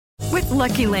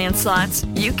Lucky Land Slots,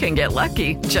 you can get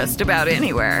lucky just about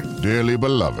anywhere. Dearly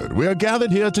beloved, we are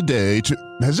gathered here today to...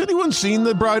 Has anyone seen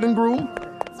the bride and groom?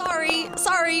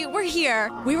 Sorry, we're here.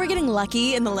 We were getting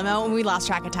lucky in the limo and we lost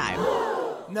track of time.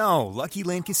 No, Lucky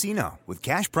Land Casino, with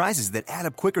cash prizes that add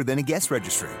up quicker than a guest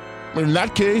registry. In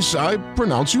that case, I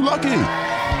pronounce you lucky.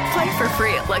 Play for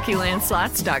free at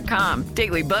LuckyLandSlots.com.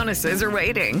 Daily bonuses are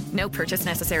waiting. No purchase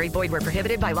necessary. Void where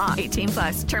prohibited by law.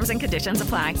 18+. Terms and conditions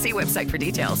apply. See website for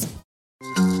details.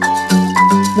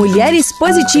 Mulheres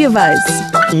Positivas.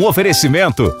 Um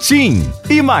oferecimento TIM.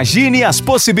 Imagine as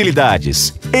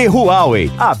possibilidades. E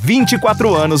Huawei, há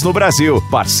 24 anos no Brasil.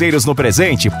 Parceiros no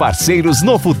presente, parceiros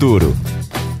no futuro.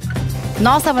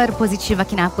 Nossa Mulher Positiva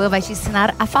aqui na PAN vai te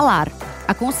ensinar a falar,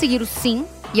 a conseguir o sim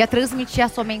e a transmitir a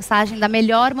sua mensagem da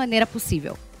melhor maneira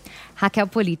possível. Raquel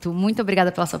Polito, muito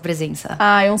obrigada pela sua presença.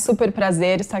 É um super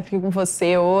prazer estar aqui com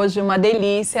você hoje, uma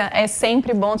delícia. É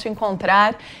sempre bom te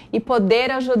encontrar e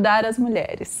poder ajudar as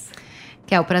mulheres.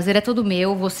 Raquel, o prazer é todo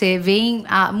meu. Você vem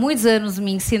há muitos anos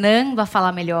me ensinando a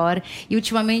falar melhor e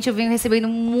ultimamente eu venho recebendo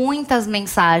muitas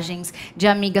mensagens de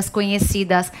amigas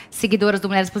conhecidas, seguidoras do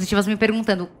Mulheres Positivas me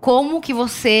perguntando como que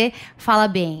você fala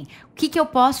bem, o que eu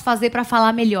posso fazer para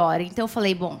falar melhor. Então eu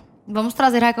falei, bom, vamos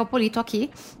trazer a Raquel Polito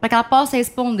aqui para que ela possa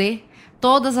responder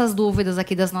todas as dúvidas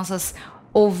aqui das nossas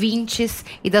ouvintes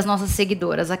e das nossas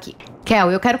seguidoras aqui.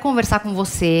 Kel, eu quero conversar com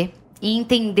você e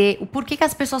entender o porquê que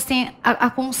as pessoas têm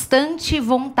a constante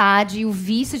vontade e o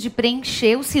vício de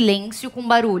preencher o silêncio com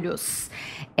barulhos.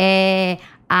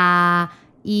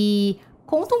 E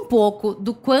conta um pouco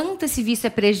do quanto esse vício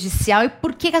é prejudicial e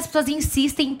por que as pessoas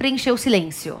insistem em preencher o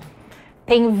silêncio.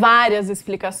 Tem várias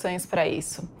explicações para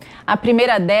isso. A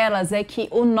primeira delas é que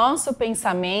o nosso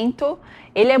pensamento,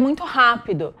 ele é muito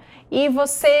rápido e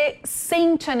você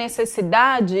sente a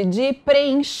necessidade de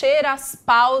preencher as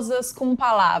pausas com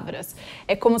palavras.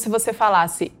 É como se você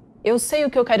falasse, eu sei o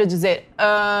que eu quero dizer.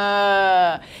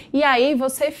 E aí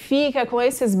você fica com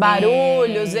esses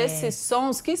barulhos, esses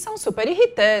sons que são super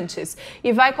irritantes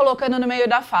e vai colocando no meio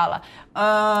da fala.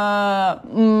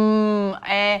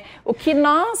 O que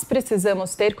nós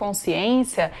precisamos ter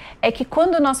consciência é que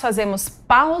quando nós fazemos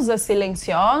pausas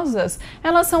silenciosas,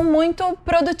 elas são muito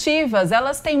produtivas,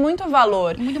 elas têm muito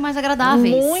valor. Muito mais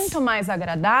agradáveis. Muito mais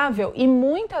agradável e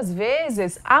muitas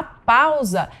vezes a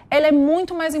pausa, ela é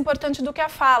muito mais importante do que a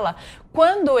fala.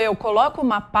 Quando eu coloco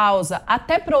uma pausa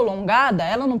até prolongada,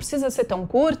 ela não precisa ser tão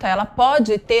curta, ela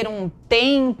pode ter um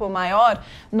tempo maior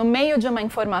no meio de uma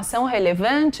informação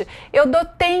relevante, eu dou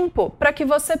tempo para que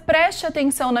você preste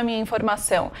atenção na minha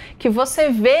informação, que você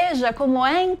veja como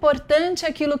é importante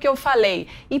aquilo que eu falei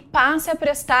e passe a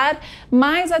prestar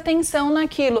mais atenção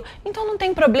naquilo. Então não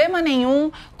tem problema nenhum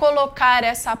colocar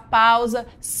essa pausa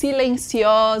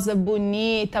silenciosa,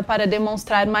 bonita, para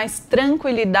demonstrar mais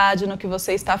tranquilidade no que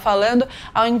você está falando,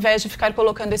 ao invés de ficar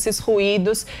colocando esses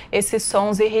ruídos, esses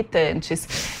sons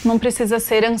irritantes. Não precisa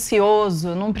ser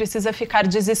ansioso, não precisa ficar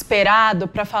desesperado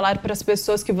para falar para as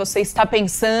pessoas que você está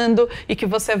pensando e que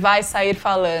você vai sair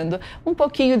falando. Um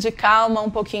pouquinho de calma, um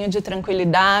pouquinho de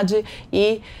tranquilidade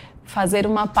e fazer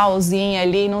uma pausinha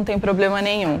ali, não tem problema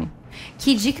nenhum.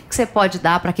 Que dica que você pode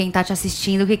dar para quem está te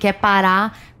assistindo que quer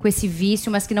parar com esse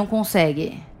vício, mas que não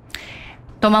consegue?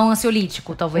 Tomar um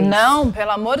ansiolítico, talvez? Não,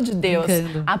 pelo amor de Deus.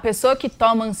 Brincando. A pessoa que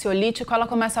toma ansiolítico, ela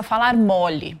começa a falar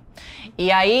mole.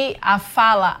 E aí a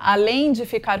fala, além de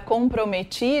ficar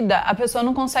comprometida, a pessoa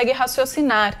não consegue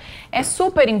raciocinar. É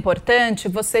super importante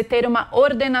você ter uma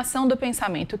ordenação do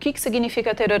pensamento. O que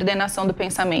significa ter ordenação do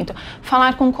pensamento?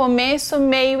 Falar com começo,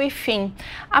 meio e fim.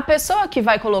 A pessoa que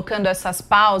vai colocando essas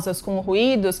pausas com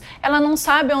ruídos, ela não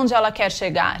sabe onde ela quer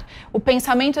chegar. O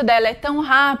pensamento dela é tão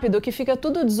rápido que fica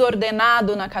tudo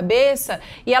desordenado na cabeça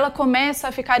e ela começa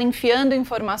a ficar enfiando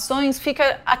informações,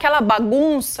 fica aquela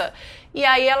bagunça. E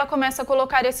aí ela começa a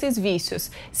colocar esses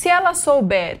vícios. Se ela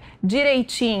souber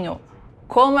direitinho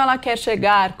como ela quer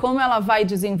chegar, como ela vai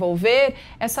desenvolver,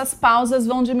 essas pausas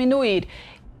vão diminuir.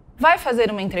 Vai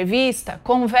fazer uma entrevista?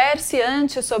 Converse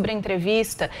antes sobre a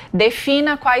entrevista,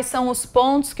 defina quais são os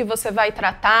pontos que você vai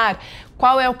tratar,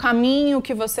 qual é o caminho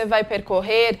que você vai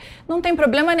percorrer. Não tem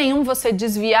problema nenhum você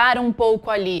desviar um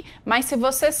pouco ali, mas se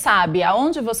você sabe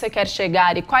aonde você quer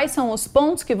chegar e quais são os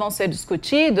pontos que vão ser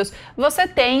discutidos, você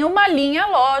tem uma linha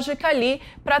lógica ali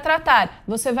para tratar.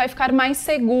 Você vai ficar mais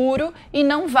seguro e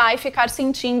não vai ficar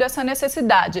sentindo essa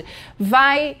necessidade.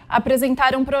 Vai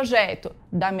apresentar um projeto,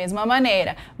 da mesma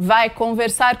maneira. Vai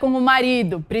conversar com o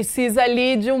marido, precisa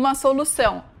ali de uma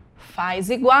solução.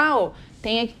 Faz igual.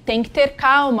 Tem que ter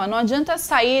calma, não adianta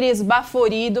sair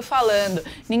esbaforido falando.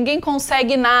 Ninguém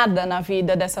consegue nada na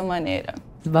vida dessa maneira.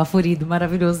 Esbaforido,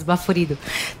 maravilhoso, esbaforido.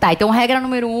 Tá, então regra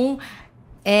número 1,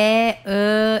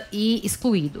 e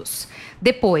excluídos.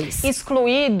 Depois.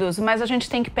 Excluídos, mas a gente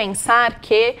tem que pensar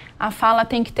que a fala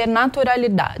tem que ter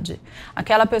naturalidade.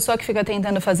 Aquela pessoa que fica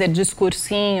tentando fazer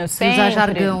discursinho sempre. Usar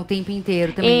jargão o tempo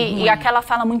inteiro também. E aquela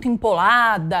fala muito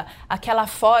empolada, aquela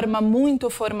forma muito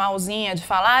formalzinha de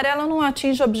falar, ela não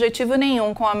atinge objetivo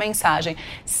nenhum com a mensagem.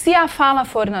 Se a fala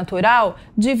for natural,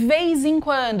 de vez em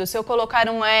quando, se eu colocar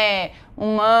um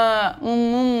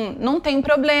não tem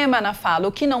problema na fala.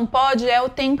 O que não pode é o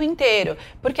tempo inteiro,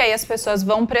 porque aí as pessoas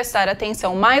vão prestar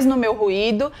atenção mais no meu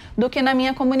ruído do que na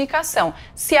minha comunicação.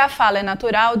 Se a fala é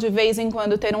natural, de vez em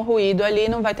quando ter um ruído ali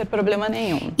não vai ter problema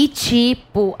nenhum. E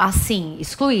tipo, assim,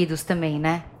 excluídos também,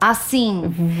 né? Assim.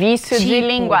 Vício de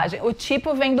linguagem. O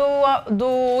tipo vem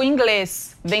do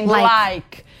inglês, vem do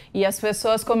like. E as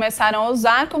pessoas começaram a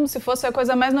usar como se fosse a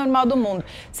coisa mais normal do mundo.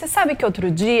 Você sabe que outro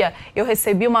dia eu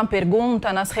recebi uma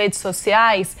pergunta nas redes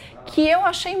sociais que eu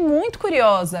achei muito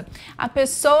curiosa. A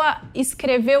pessoa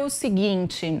escreveu o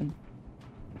seguinte: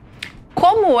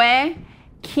 como é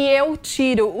que eu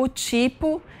tiro o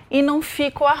tipo e não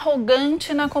fico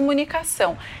arrogante na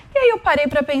comunicação? E aí eu parei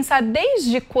para pensar,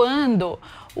 desde quando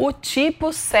o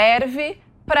tipo serve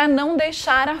para não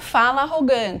deixar a fala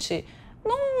arrogante?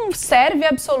 Não serve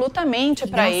absolutamente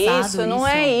para isso, não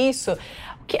é isso.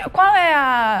 Qual é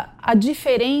a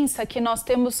diferença que nós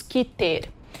temos que ter?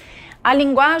 A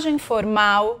linguagem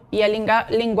formal e a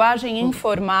linguagem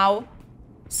informal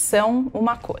são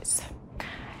uma coisa.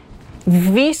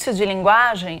 Vício de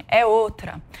linguagem é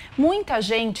outra. Muita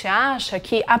gente acha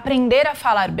que aprender a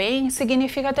falar bem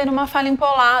significa ter uma fala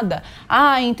empolada.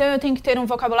 Então eu tenho que ter um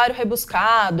vocabulário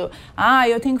rebuscado.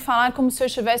 Eu tenho que falar como se eu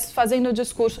estivesse fazendo o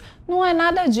discurso. Não é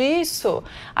nada disso.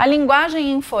 A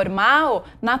linguagem informal,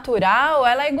 natural,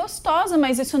 ela é gostosa,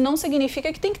 mas isso não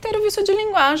significa que tem que ter o vício de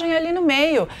linguagem ali no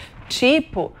meio.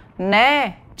 Tipo,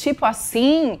 né? Tipo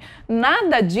assim,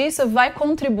 nada disso vai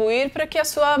contribuir para que a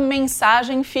sua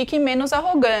mensagem fique menos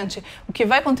arrogante. O que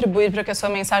vai contribuir para que a sua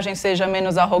mensagem seja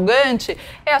menos arrogante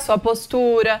é a sua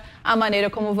postura, a maneira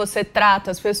como você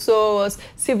trata as pessoas,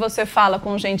 se você fala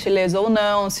com gentileza ou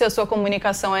não, se a sua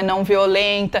comunicação é não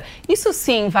violenta. Isso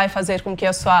sim vai fazer com que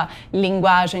a sua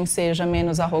linguagem seja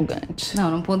menos arrogante.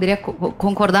 Não poderia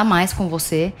concordar mais com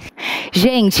você.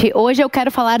 Gente, hoje eu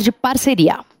quero falar de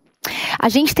parceria. A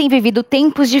gente tem vivido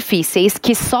tempos difíceis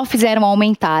que só fizeram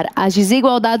aumentar as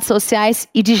desigualdades sociais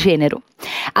e de gênero.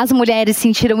 As mulheres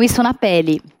sentiram isso na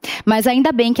pele, mas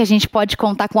ainda bem que a gente pode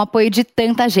contar com o apoio de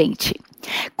tanta gente.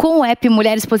 Com o app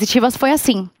Mulheres Positivas foi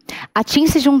assim. A TIM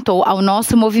se juntou ao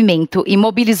nosso movimento e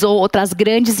mobilizou outras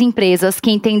grandes empresas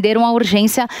que entenderam a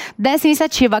urgência dessa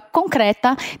iniciativa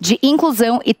concreta de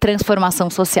inclusão e transformação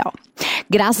social.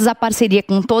 Graças à parceria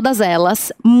com todas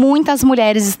elas, muitas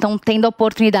mulheres estão tendo a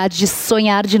oportunidade de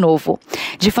sonhar de novo,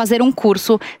 de fazer um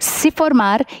curso, se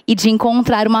formar e de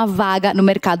encontrar uma vaga no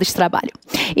mercado de trabalho.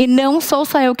 E não sou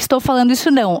só eu que estou falando isso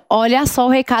não. Olha só o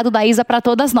recado da Isa para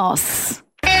todas nós.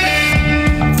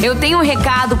 Eu tenho um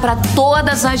recado para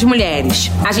todas as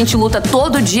mulheres. A gente luta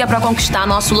todo dia para conquistar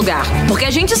nosso lugar, porque a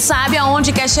gente sabe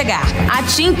aonde quer chegar. A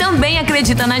TIM também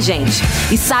acredita na gente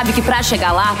e sabe que para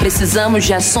chegar lá precisamos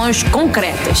de ações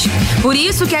concretas. Por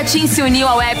isso que a TIM se uniu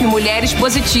ao app Mulheres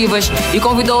Positivas e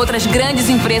convidou outras grandes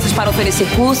empresas para oferecer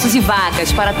cursos e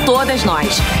vagas para todas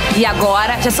nós. E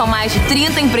agora já são mais de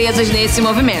 30 empresas nesse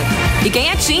movimento. E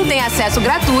quem é TIM tem acesso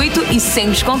gratuito e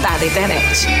sem descontar da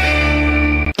internet.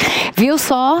 Viu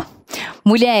só?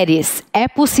 Mulheres, é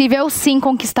possível sim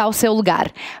conquistar o seu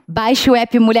lugar. Baixe o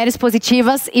app Mulheres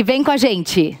Positivas e vem com a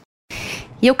gente.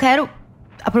 E eu quero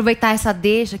aproveitar essa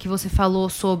deixa que você falou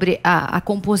sobre a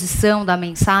composição da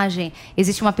mensagem.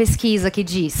 Existe uma pesquisa que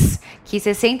diz que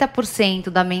 60%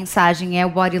 da mensagem é o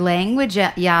body language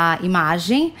e a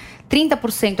imagem,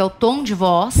 30% é o tom de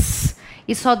voz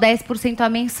e só 10% a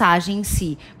mensagem em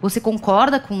si. Você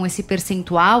concorda com esse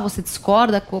percentual? Você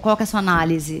discorda? Qual que é a sua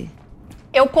análise?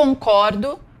 Eu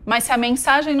concordo, mas se a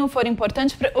mensagem não for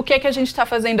importante, o que é que a gente está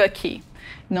fazendo aqui?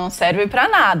 Não serve para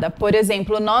nada. Por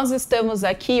exemplo, nós estamos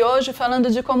aqui hoje falando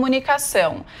de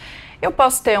comunicação. Eu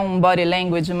posso ter um body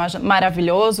language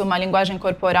maravilhoso, uma linguagem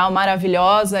corporal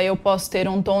maravilhosa, eu posso ter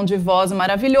um tom de voz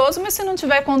maravilhoso, mas se não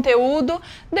tiver conteúdo,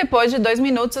 depois de 2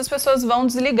 minutos as pessoas vão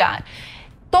desligar.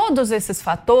 Todos esses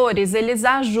fatores, eles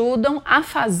ajudam a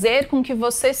fazer com que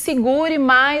você segure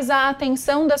mais a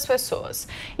atenção das pessoas.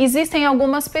 Existem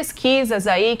algumas pesquisas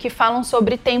aí que falam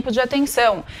sobre tempo de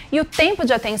atenção. E o tempo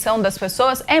de atenção das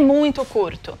pessoas é muito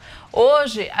curto.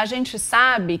 Hoje, a gente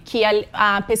sabe que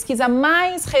a pesquisa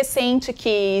mais recente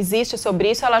que existe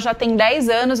sobre isso, ela já tem 10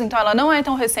 anos, então ela não é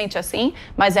tão recente assim,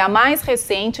 mas é a mais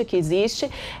recente que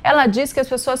existe. Ela diz que as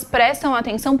pessoas prestam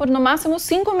atenção por no máximo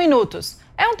 5 minutos.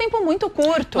 É um tempo muito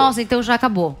curto. Nossa, então já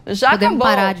acabou. Podemos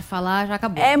parar de falar, já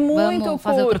acabou. É muito Vamos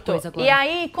fazer outra curto. coisa agora. E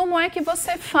aí, como é que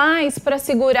você faz para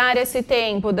segurar esse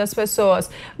tempo das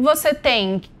pessoas? Você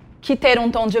tem que ter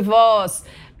um tom de voz,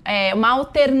 uma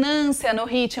alternância no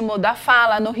ritmo da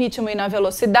fala, no ritmo e na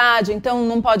velocidade. Então,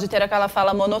 não pode ter aquela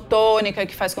fala monotônica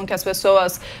que faz com que as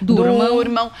pessoas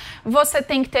durmam. Você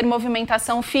tem que ter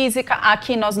movimentação física.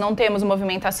 Aqui nós não temos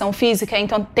movimentação física,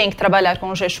 então tem que trabalhar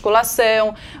com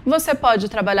gesticulação. Você pode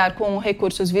trabalhar com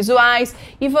recursos visuais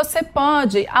e você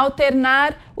pode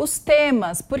alternar os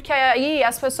temas, porque aí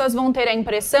as pessoas vão ter a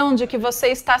impressão de que você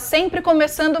está sempre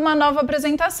começando uma nova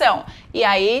apresentação. E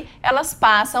aí elas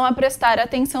passam a prestar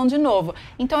atenção de novo.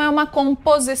 Então é uma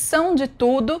composição de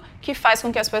tudo que faz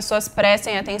com que as pessoas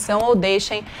prestem atenção ou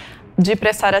deixem de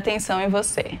prestar atenção em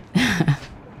você.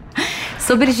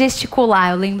 Sobre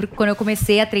gesticular, eu lembro que quando eu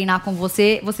comecei a treinar com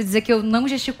você, você dizia que eu não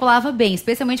gesticulava bem,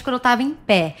 especialmente quando eu estava em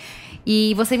pé.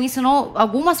 E você me ensinou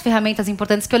algumas ferramentas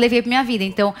importantes que eu levei para minha vida.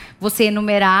 Então, você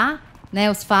enumerar, né,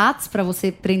 os fatos para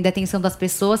você prender a atenção das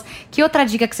pessoas. Que outra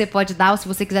dica que você pode dar, ou se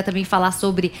você quiser também falar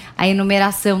sobre a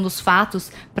enumeração dos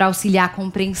fatos para auxiliar a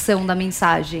compreensão da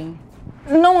mensagem?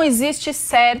 Não existe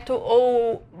certo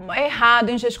ou errado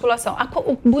em gesticulação.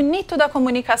 O bonito da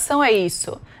comunicação é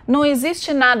isso. Não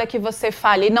existe nada que você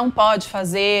fale, não pode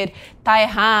fazer, tá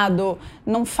errado,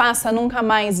 não faça nunca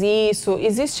mais isso.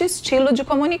 Existe estilo de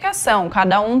comunicação,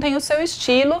 cada um tem o seu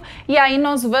estilo e aí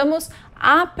nós vamos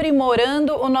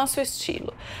aprimorando o nosso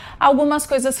estilo. Algumas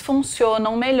coisas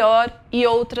funcionam melhor e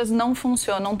outras não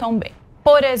funcionam tão bem.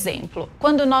 Por exemplo,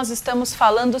 quando nós estamos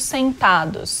falando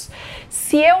sentados,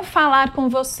 se eu falar com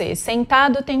você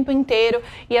sentado o tempo inteiro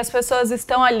e as pessoas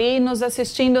estão ali nos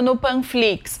assistindo no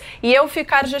Panflix e eu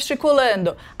ficar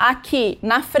gesticulando aqui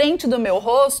na frente do meu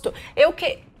rosto, eu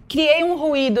criei um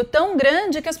ruído tão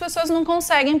grande que as pessoas não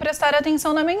conseguem prestar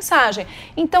atenção na mensagem.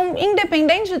 Então,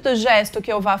 independente do gesto que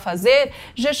eu vá fazer,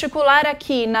 gesticular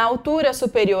aqui na altura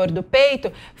superior do peito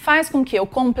faz com que eu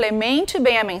complemente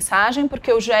bem a mensagem,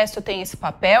 porque o gesto tem esse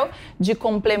papel de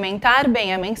complementar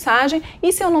bem a mensagem,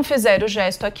 e se eu não fizer o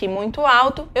gesto aqui muito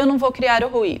alto, eu não vou criar o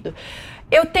ruído.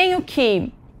 Eu tenho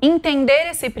que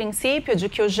entender esse princípio de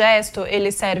que o gesto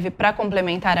ele serve para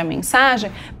complementar a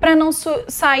mensagem, para não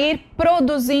sair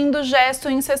produzindo gesto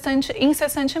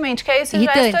incessantemente, que é esse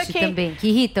irritante gesto aqui. Também, que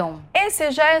irritam. Esse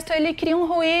gesto ele cria um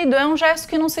ruído, é um gesto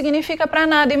que não significa para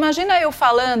nada. Imagina eu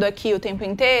falando aqui o tempo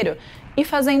inteiro e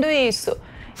fazendo isso.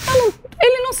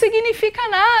 Ele não significa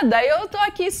nada. Eu tô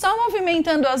aqui só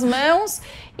movimentando as mãos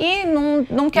e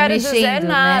não quero dizer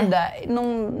nada, né?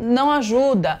 Não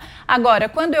ajuda. Agora,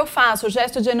 quando eu faço o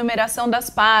gesto de enumeração das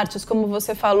partes, como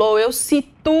você falou, eu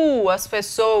situo as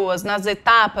pessoas nas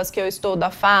etapas que eu estou da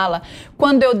fala,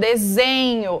 quando eu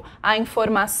desenho a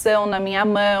informação na minha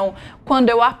mão, quando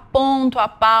eu aponto a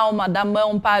palma da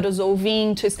mão para os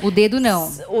ouvintes. O dedo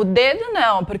não. O dedo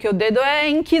não, porque o dedo é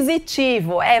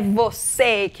inquisitivo, é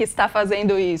você que está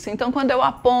fazendo isso. Então, quando eu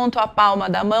aponto a palma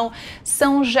da mão,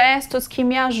 são gestos que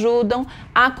me ajudam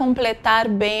a completar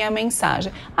bem a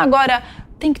mensagem. Agora,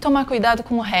 tem que tomar cuidado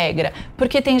com regra,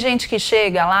 porque tem gente que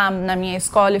chega lá na minha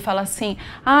escola e fala assim: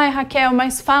 ai, Raquel,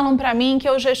 mas falam pra mim que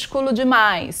eu gesticulo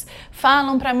demais,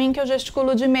 falam pra mim que eu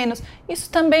gesticulo de menos. Isso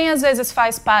também às vezes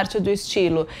faz parte do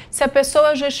estilo. Se a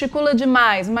pessoa gesticula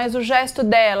demais, mas o gesto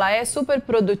dela é super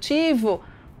produtivo,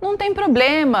 não tem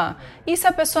problema. E se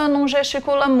a pessoa não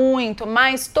gesticula muito,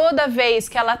 mas toda vez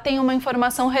que ela tem uma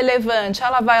informação relevante,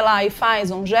 ela vai lá e faz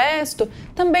um gesto,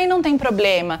 também não tem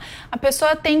problema. A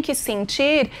pessoa tem que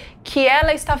sentir que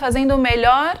ela está fazendo o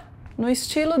melhor no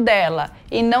estilo dela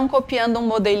e não copiando um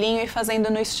modelinho e fazendo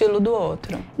no estilo do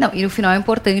outro. Não, e no final é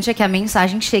importante é que a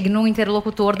mensagem chegue no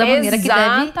interlocutor da maneira que deve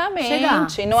chegar.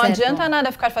 Exatamente. Não adianta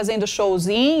nada ficar fazendo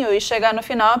showzinho e chegar no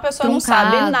final a pessoa não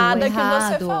sabe nada que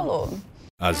você falou.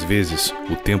 Às vezes,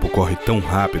 o tempo corre tão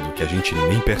rápido que a gente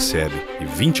nem percebe e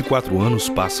 24 anos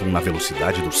passam na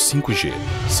velocidade do 5G.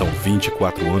 São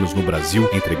 24 anos no Brasil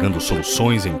entregando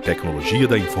soluções em tecnologia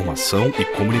da informação e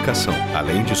comunicação.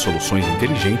 Além de soluções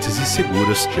inteligentes e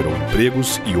seguras, gerou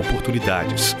empregos e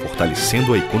oportunidades,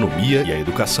 fortalecendo a economia e a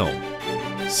educação.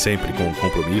 Sempre com o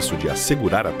compromisso de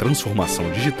assegurar a transformação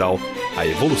digital, a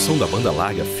evolução da banda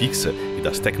larga fixa e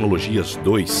das tecnologias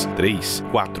 2, 3,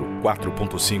 4,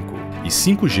 4.5 e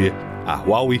 5G, a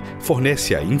Huawei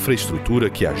fornece a infraestrutura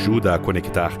que ajuda a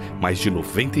conectar mais de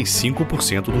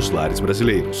 95% dos lares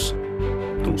brasileiros.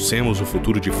 Trouxemos o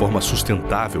futuro de forma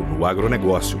sustentável no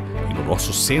agronegócio e no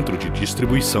nosso centro de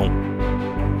distribuição.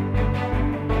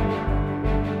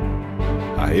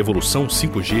 A revolução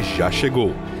 5G já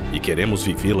chegou e queremos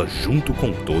vivê-la junto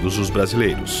com todos os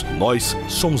brasileiros. Nós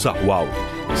somos a Huawei,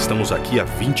 Estamos aqui há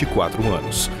 24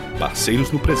 anos.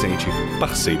 Parceiros no presente,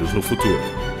 parceiros no futuro.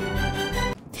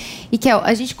 E, Kel,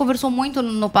 a gente conversou muito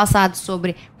no passado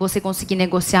sobre você conseguir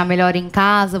negociar melhor em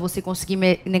casa, você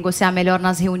conseguir negociar melhor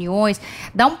nas reuniões.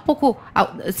 Dá um pouco...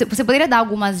 Você poderia dar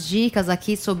algumas dicas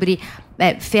aqui sobre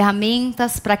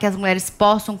ferramentas para que as mulheres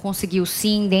possam conseguir o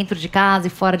sim dentro de casa e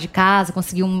fora de casa,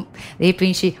 conseguir, de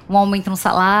repente, um aumento no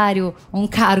salário, um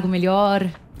cargo melhor?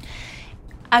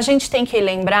 A gente tem que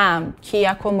lembrar que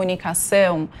a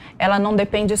comunicação, ela não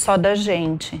depende só da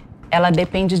gente. Ela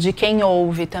depende de quem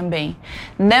ouve também.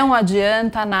 Não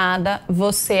adianta nada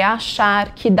você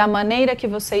achar que da maneira que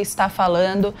você está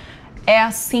falando, é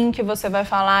assim que você vai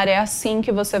falar, é assim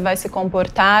que você vai se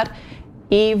comportar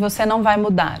e você não vai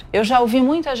mudar. Eu já ouvi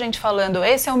muita gente falando,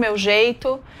 esse é o meu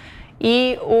jeito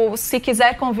e se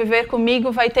quiser conviver comigo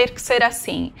vai ter que ser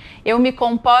assim. Eu me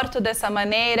comporto dessa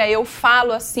maneira, eu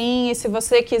falo assim e se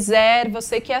você quiser,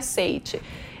 você que aceite.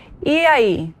 E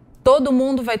aí? Todo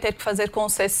mundo vai ter que fazer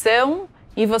concessão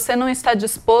e você não está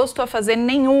disposto a fazer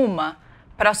nenhuma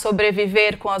para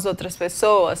sobreviver com as outras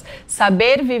pessoas.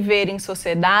 Saber viver em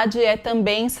sociedade é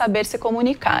também saber se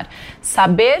comunicar.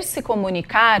 Saber se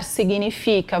comunicar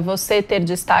significa você ter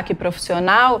destaque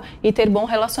profissional e ter bom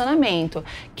relacionamento.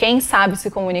 Quem sabe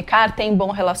se comunicar tem bom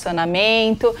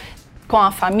relacionamento com a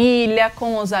família,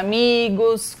 com os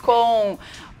amigos, com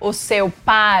o seu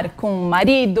par, com o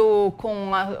marido,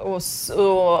 com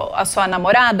a sua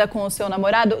namorada, com o seu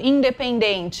namorado,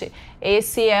 independente.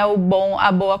 Esse é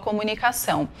a boa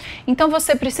comunicação. Então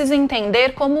você precisa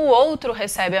entender como o outro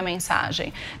recebe a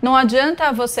mensagem. Não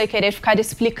adianta você querer ficar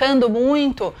explicando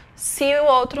muito se o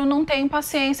outro não tem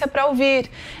paciência para ouvir.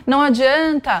 Não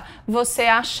adianta você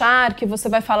achar que você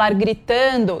vai falar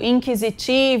gritando,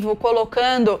 inquisitivo,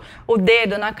 colocando o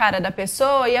dedo na cara da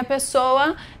pessoa e a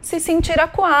pessoa se sentir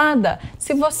acuada.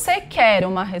 Se você quer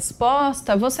uma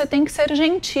resposta, você tem que ser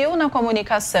gentil na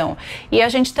comunicação. E a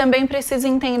gente também precisa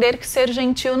entender que ser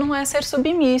gentil não é ser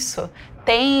submisso.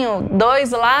 Tem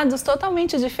dois lados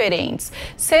totalmente diferentes.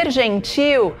 Ser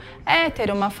gentil é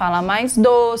ter uma fala mais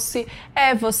doce,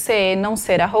 é você não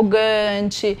ser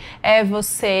arrogante, é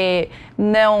você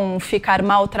não ficar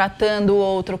maltratando o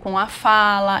outro com a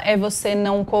fala, é você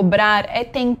não cobrar, é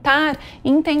tentar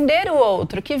entender o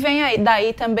outro, que vem aí,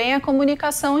 daí também a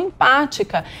comunicação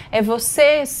empática, é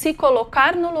você se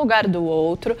colocar no lugar do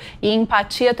outro, e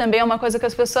empatia também é uma coisa que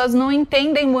as pessoas não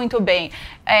entendem muito bem.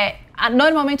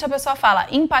 Normalmente a pessoa fala,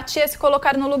 empatia é se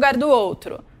colocar no lugar do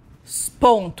outro,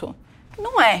 ponto.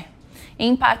 Não é.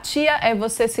 Empatia é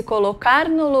você se colocar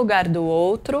no lugar do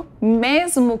outro,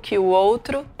 mesmo que o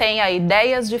outro tenha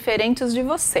ideias diferentes de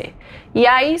você. E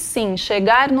aí sim,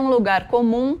 chegar num lugar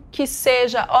comum que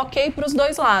seja ok para os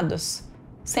dois lados,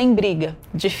 sem briga,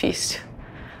 difícil.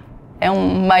 É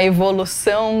uma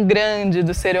evolução grande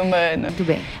do ser humano. Muito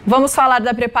bem. Vamos falar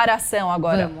da preparação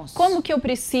agora. Vamos. Como que eu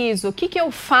preciso, o que eu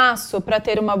faço para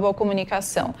ter uma boa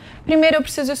comunicação? Primeiro eu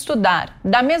preciso estudar.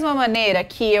 Da mesma maneira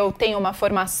que eu tenho uma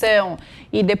formação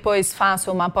e depois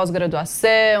faço uma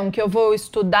pós-graduação, que eu vou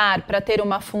estudar para ter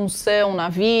uma função na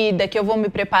vida, que eu vou me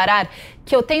preparar,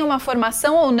 que eu tenho uma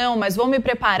formação ou não, mas vou me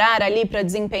preparar ali para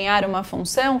desempenhar uma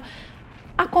função,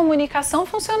 a comunicação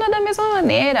funciona da mesma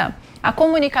maneira. A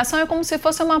comunicação é como se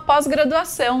fosse uma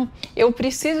pós-graduação. Eu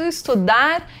preciso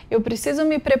estudar, eu preciso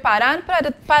me preparar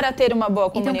para ter uma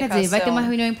boa comunicação. Então, quer dizer, vai ter uma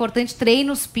reunião importante,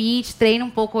 treina os pitch, treina um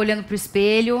pouco olhando para o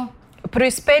espelho. Para o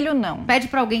espelho, não. Pede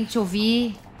para alguém te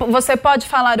ouvir. Você pode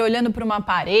falar olhando para uma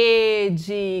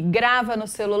parede, grava no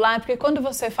celular, porque quando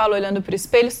você fala olhando para o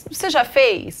espelho, você já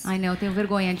fez? Ai, não, eu tenho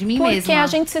vergonha de mim mesma. Porque a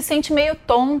gente se sente meio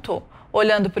tonto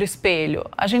olhando para o espelho.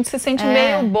 A gente se sente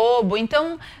meio bobo.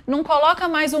 Então, não coloca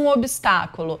mais um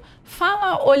obstáculo.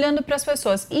 Fala olhando para as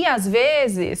pessoas. E, às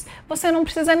vezes, você não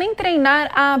precisa nem treinar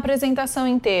a apresentação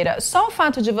inteira. Só o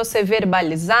fato de você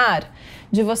verbalizar,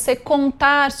 de você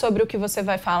contar sobre o que você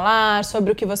vai falar,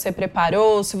 sobre o que você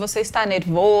preparou, se você está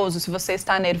nervoso, se você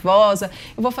está nervosa.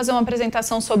 Eu vou fazer uma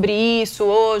apresentação sobre isso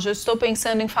hoje, eu estou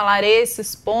pensando em falar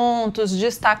esses pontos,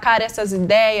 destacar essas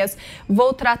ideias,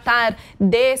 vou tratar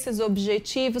desses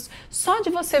objetivos. Só de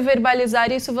você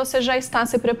verbalizar isso, você já está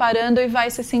se preparando e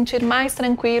vai se sentir mais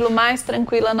tranquilo, mais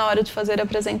tranquila na hora de fazer a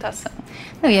apresentação.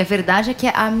 Não, e a verdade é que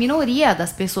a minoria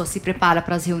das pessoas se prepara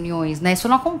para as reuniões, né? Isso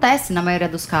não acontece na maioria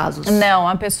dos casos. Não,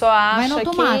 a pessoa acha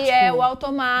que é o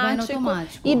automático. Vai no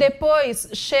automático. E depois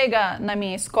chega na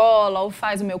minha escola ou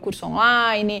faz o meu curso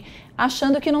online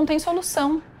achando que não tem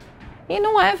solução. E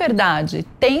não é verdade.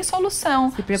 Tem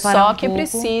solução. Se preparar só que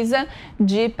precisa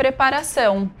de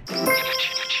preparação.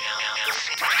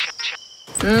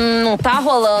 Não tá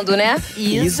rolando, né?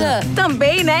 Isa?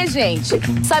 Também, né, gente?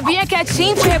 Sabia que a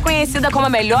TIM foi reconhecida como a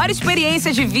melhor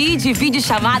experiência de vídeo e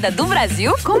videochamada do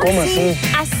Brasil? Como assim?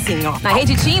 Assim, ó. Na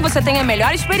Rede TIM você tem a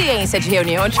melhor experiência de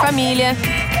reunião de família,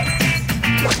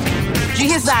 de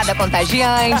risada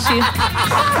contagiante,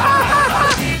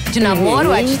 de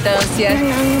namoro à distância.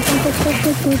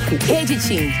 Rede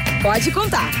TIM. Pode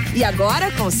contar. E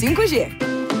agora com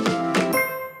 5G.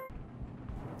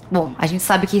 Bom, a gente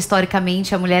sabe que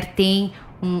historicamente a mulher tem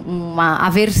uma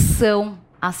aversão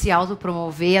a se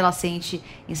autopromover, ela se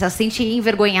sente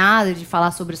envergonhada de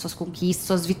falar sobre suas conquistas,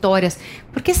 suas vitórias.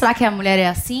 Por que será que a mulher é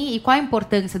assim e qual a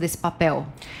importância desse papel?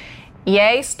 E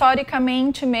é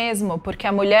historicamente mesmo, porque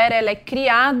a mulher ela é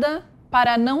criada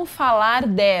para não falar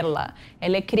dela,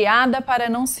 ela é criada para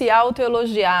não se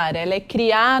autoelogiar, ela é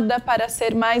criada para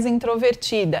ser mais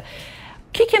introvertida.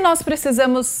 O que nós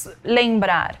precisamos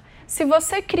lembrar? Se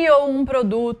você criou um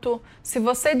produto, se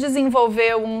você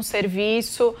desenvolveu um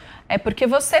serviço, é porque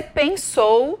você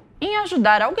pensou em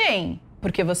ajudar alguém.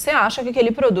 Porque você acha que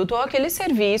aquele produto ou aquele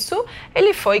serviço,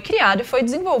 ele foi criado e foi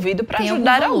desenvolvido para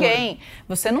ajudar alguém.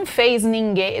 Você não fez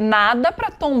nada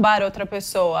para tombar outra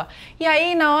pessoa. E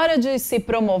aí, na hora de se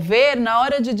promover, na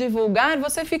hora de divulgar,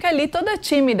 você fica ali toda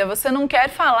tímida. Você não quer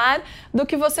falar do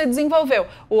que você desenvolveu.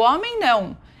 O homem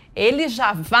não. Ele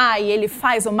já vai, ele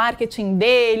faz o marketing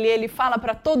dele, ele fala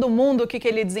para todo mundo o que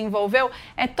ele desenvolveu.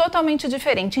 É totalmente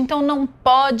diferente. Então, não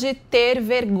pode ter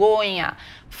vergonha.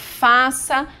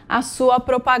 Faça a sua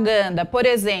propaganda. Por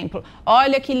exemplo,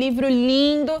 olha que livro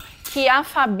lindo que a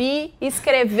Fabi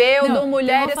escreveu do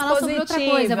Mulheres Positivas. Eu vou falar sobre outra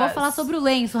coisa, eu vou falar sobre o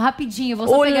lenço, rapidinho. Vou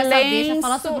só pegar essa deixa e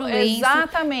falar sobre o lenço.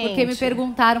 Exatamente. Porque me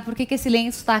perguntaram por que esse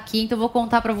lenço está aqui, então eu vou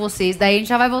contar para vocês. Daí a gente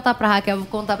já vai voltar para a Raquel, eu vou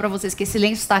contar para vocês que esse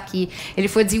lenço está aqui. Ele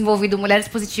foi desenvolvido Mulheres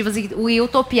Positivas e o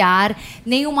Utopiar.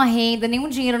 Nenhuma renda, nenhum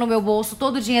dinheiro no meu bolso.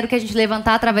 Todo o dinheiro que a gente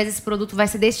levantar através desse produto vai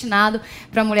ser destinado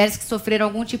para mulheres que sofreram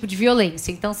algum tipo de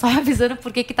violência. Então, só avisando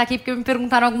por que está aqui, porque me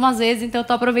perguntaram algumas vezes, então eu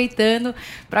estou aproveitando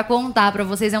para contar para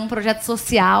vocês. É um projeto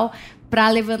social para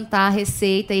levantar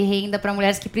receita e renda para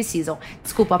mulheres que precisam.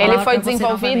 Desculpa, a palavra ele foi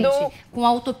desenvolvido com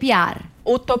a Utopiar.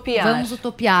 Utopiar. Vamos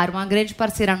Utopiar, uma grande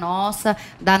parceira nossa,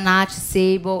 da Nath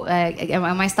Sable, é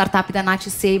uma startup da Nath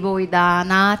Sable e da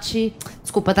Nath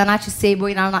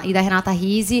Sable e da Renata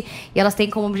Rizzi, e elas têm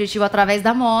como objetivo, através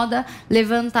da moda,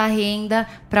 levantar renda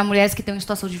para mulheres que estão em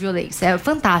situação de violência. É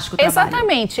fantástico o trabalho.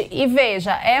 Exatamente, e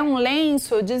veja, é um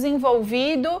lenço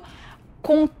desenvolvido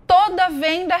com toda a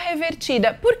venda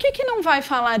revertida. Por que não vai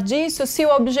falar disso se o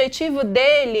objetivo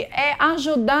dele é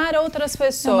ajudar outras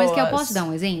pessoas? Não, mas que eu posso dar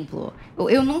um exemplo?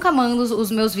 Eu nunca mando os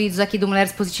meus vídeos aqui do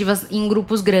Mulheres Positivas em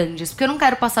grupos grandes, porque eu não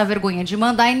quero passar vergonha de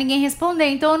mandar e ninguém responder,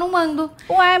 então eu não mando.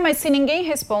 Ué, mas se ninguém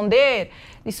responder,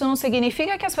 isso não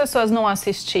significa que as pessoas não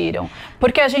assistiram.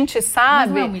 Porque a gente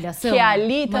sabe que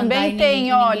ali também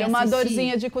tem, olha, uma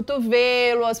dorzinha de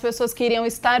cotovelo, as pessoas queriam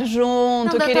estar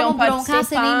junto, queriam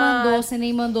participar. Você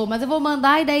nem mandou. Mas eu vou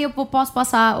mandar e daí eu posso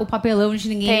passar o papelão de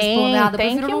ninguém responder nada.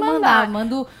 Eu prefiro não mandar. Eu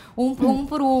mando um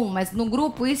por um. Mas no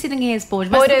grupo, e se ninguém responde?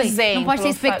 Mas por exemplo, não pode ter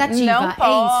expectativa. Não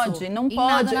pode, é isso. não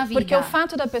pode. Porque o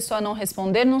fato da pessoa não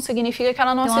responder não significa que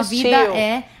ela não assistiu. A vida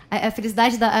é... A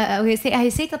felicidade, a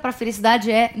receita para a felicidade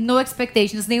é no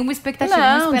expectations, nenhuma expectativa,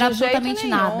 não esperar absolutamente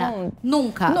nada.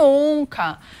 Nunca.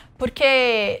 Nunca.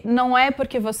 Porque não é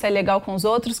porque você é legal com os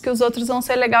outros que os outros vão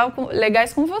ser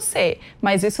legais com você.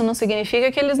 Mas isso não significa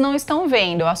que eles não estão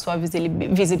vendo a sua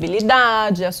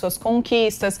visibilidade, as suas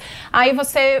conquistas. Aí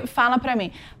você fala para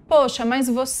mim, poxa, mas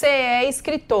você é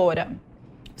escritora.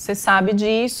 Você sabe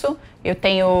disso, eu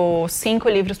tenho 5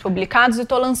 livros publicados e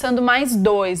estou lançando mais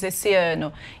 2 esse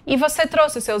ano. E você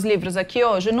trouxe seus livros aqui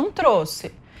hoje? Não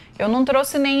trouxe. Eu não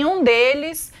trouxe nenhum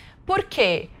deles. Por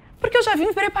quê? Porque eu já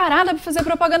vim preparada para fazer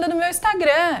propaganda no meu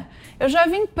Instagram. Eu já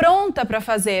vim pronta para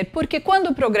fazer, porque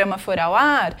quando o programa for ao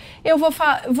ar, eu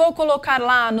vou colocar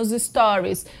lá nos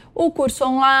stories o curso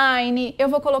online, eu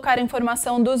vou colocar a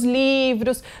informação dos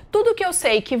livros, tudo que eu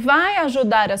sei que vai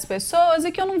ajudar as pessoas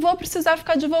e que eu não vou precisar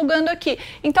ficar divulgando aqui.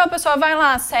 Então a pessoa vai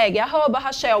lá, segue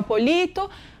 @RachelPolito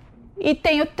e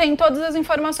tem todas as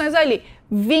informações ali.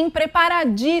 Vim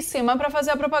preparadíssima para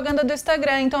fazer a propaganda do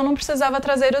Instagram, então não precisava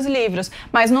trazer os livros,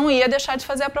 mas não ia deixar de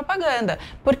fazer a propaganda,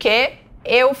 porque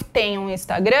eu tenho um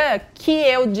Instagram que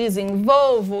eu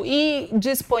desenvolvo e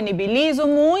disponibilizo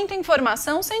muita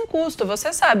informação sem custo,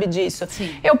 você sabe disso.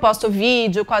 Sim. Eu posto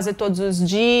vídeo quase todos os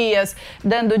dias,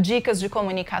 dando dicas de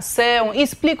comunicação,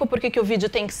 explico por que o vídeo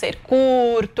tem que ser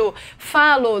curto,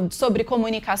 falo sobre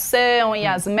comunicação e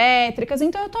as métricas,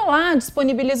 então eu tô lá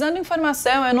disponibilizando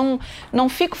informação, eu não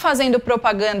fico fazendo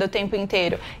propaganda o tempo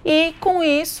inteiro. E com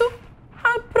isso,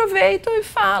 aproveito e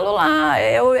falo lá,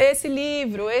 esse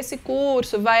livro, esse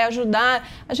curso vai ajudar.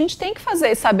 A gente tem que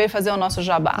saber fazer o nosso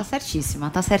jabá. Tá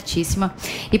certíssima.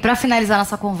 E para finalizar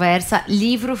nossa conversa,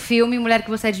 livro, filme, mulher que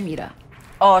você admira.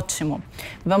 Ótimo.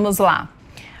 Vamos lá.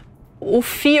 O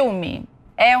filme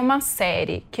é uma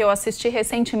série que eu assisti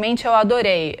recentemente, eu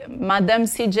adorei. Madame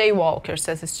C.J. Walker,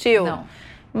 você assistiu? Não.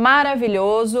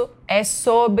 Maravilhoso. É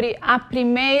sobre a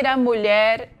primeira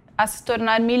mulher a se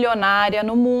tornar milionária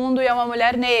no mundo, e é uma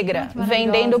mulher negra,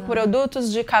 vendendo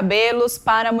produtos de cabelos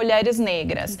para mulheres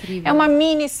negras. Incrível. É uma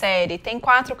minissérie, tem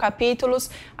 4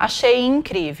 capítulos, achei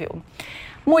incrível.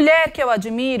 Mulher que eu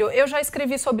admiro, eu já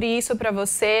escrevi sobre isso para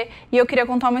você, e eu queria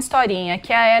contar uma historinha,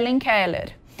 que é a Helen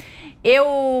Keller.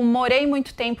 Eu morei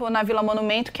muito tempo na Vila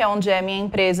Monumento, que é onde é a minha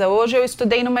empresa hoje. Eu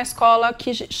estudei numa escola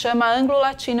que chama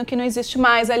Anglo-Latino, que não existe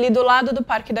mais, ali do lado do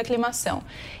Parque da Aclimação.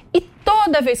 E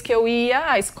toda vez que eu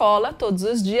ia à escola, todos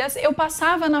os dias, eu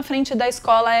passava na frente da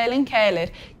escola Helen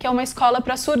Keller, que é uma escola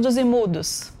para surdos e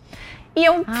mudos. E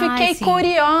eu fiquei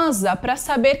curiosa para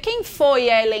saber quem foi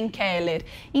a Helen Keller.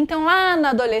 Então, lá na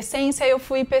adolescência, eu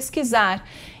fui pesquisar.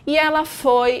 E ela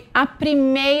foi a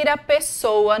primeira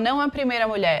pessoa, não a primeira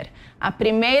mulher, a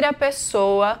primeira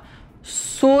pessoa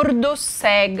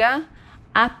surdo-cega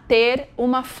a ter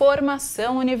uma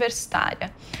formação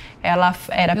universitária. Ela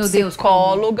era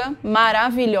psicóloga,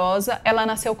 maravilhosa. Ela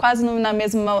nasceu quase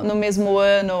no mesmo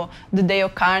ano do Dale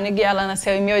Carnegie. Ela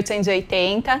nasceu em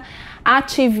 1880.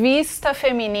 Ativista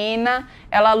feminina,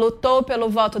 ela lutou pelo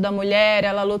voto da mulher,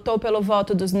 ela lutou pelo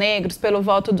voto dos negros, pelo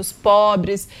voto dos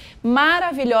pobres.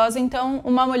 Maravilhosa, então,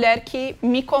 uma mulher que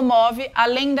me comove,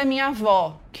 além da minha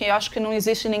avó, que eu acho que não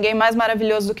existe ninguém mais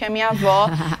maravilhoso do que a minha avó,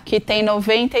 que tem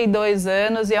 92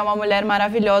 anos e é uma mulher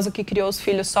maravilhosa que criou os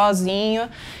filhos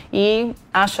sozinha, e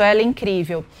acho ela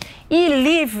incrível. E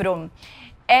livro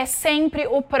é sempre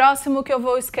o próximo que eu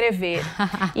vou escrever.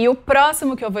 E o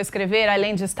próximo que eu vou escrever,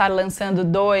 além de estar lançando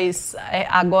 2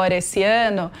 agora esse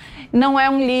ano, não é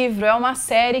um livro, é uma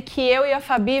série que eu e a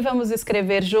Fabi vamos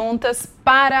escrever juntas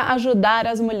para ajudar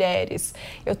as mulheres.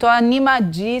 Eu estou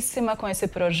animadíssima com esse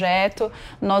projeto.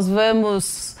 Nós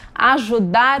vamos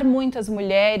ajudar muitas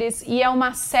mulheres, e é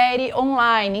uma série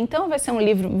online. Então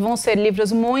vão ser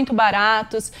livros muito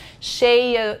baratos,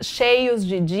 cheios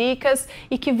de dicas,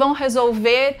 e que vão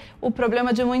resolver o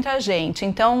problema de muita gente.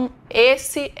 Então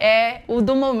esse é o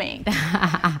do momento.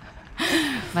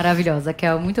 Maravilhosa,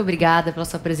 Kel, muito obrigada pela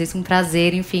sua presença, um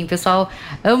prazer. Enfim, o pessoal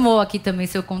amou aqui também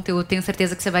seu conteúdo. Tenho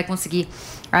certeza que você vai conseguir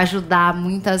ajudar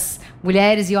muitas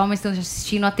mulheres e homens que estão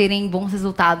assistindo a terem bons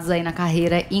resultados aí na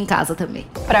carreira e em casa também.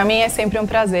 Para mim é sempre um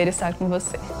prazer estar com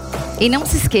você. E não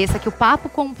se esqueça que o papo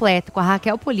completo com a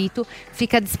Raquel Polito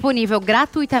fica disponível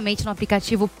gratuitamente no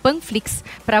aplicativo Panflix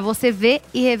para você ver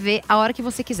e rever a hora que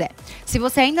você quiser. Se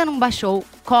você ainda não baixou,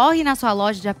 corre na sua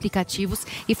loja de aplicativos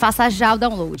e faça já o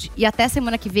download. E até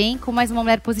semana que vem com mais uma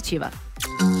Mulher Positiva.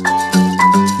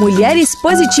 Mulheres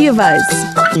Positivas.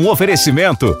 Um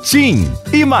oferecimento? Sim!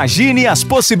 Imagine as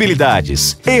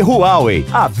possibilidades. E Huawei,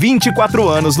 há 24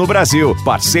 anos no Brasil.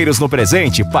 Parceiros no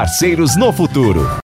presente, parceiros no futuro.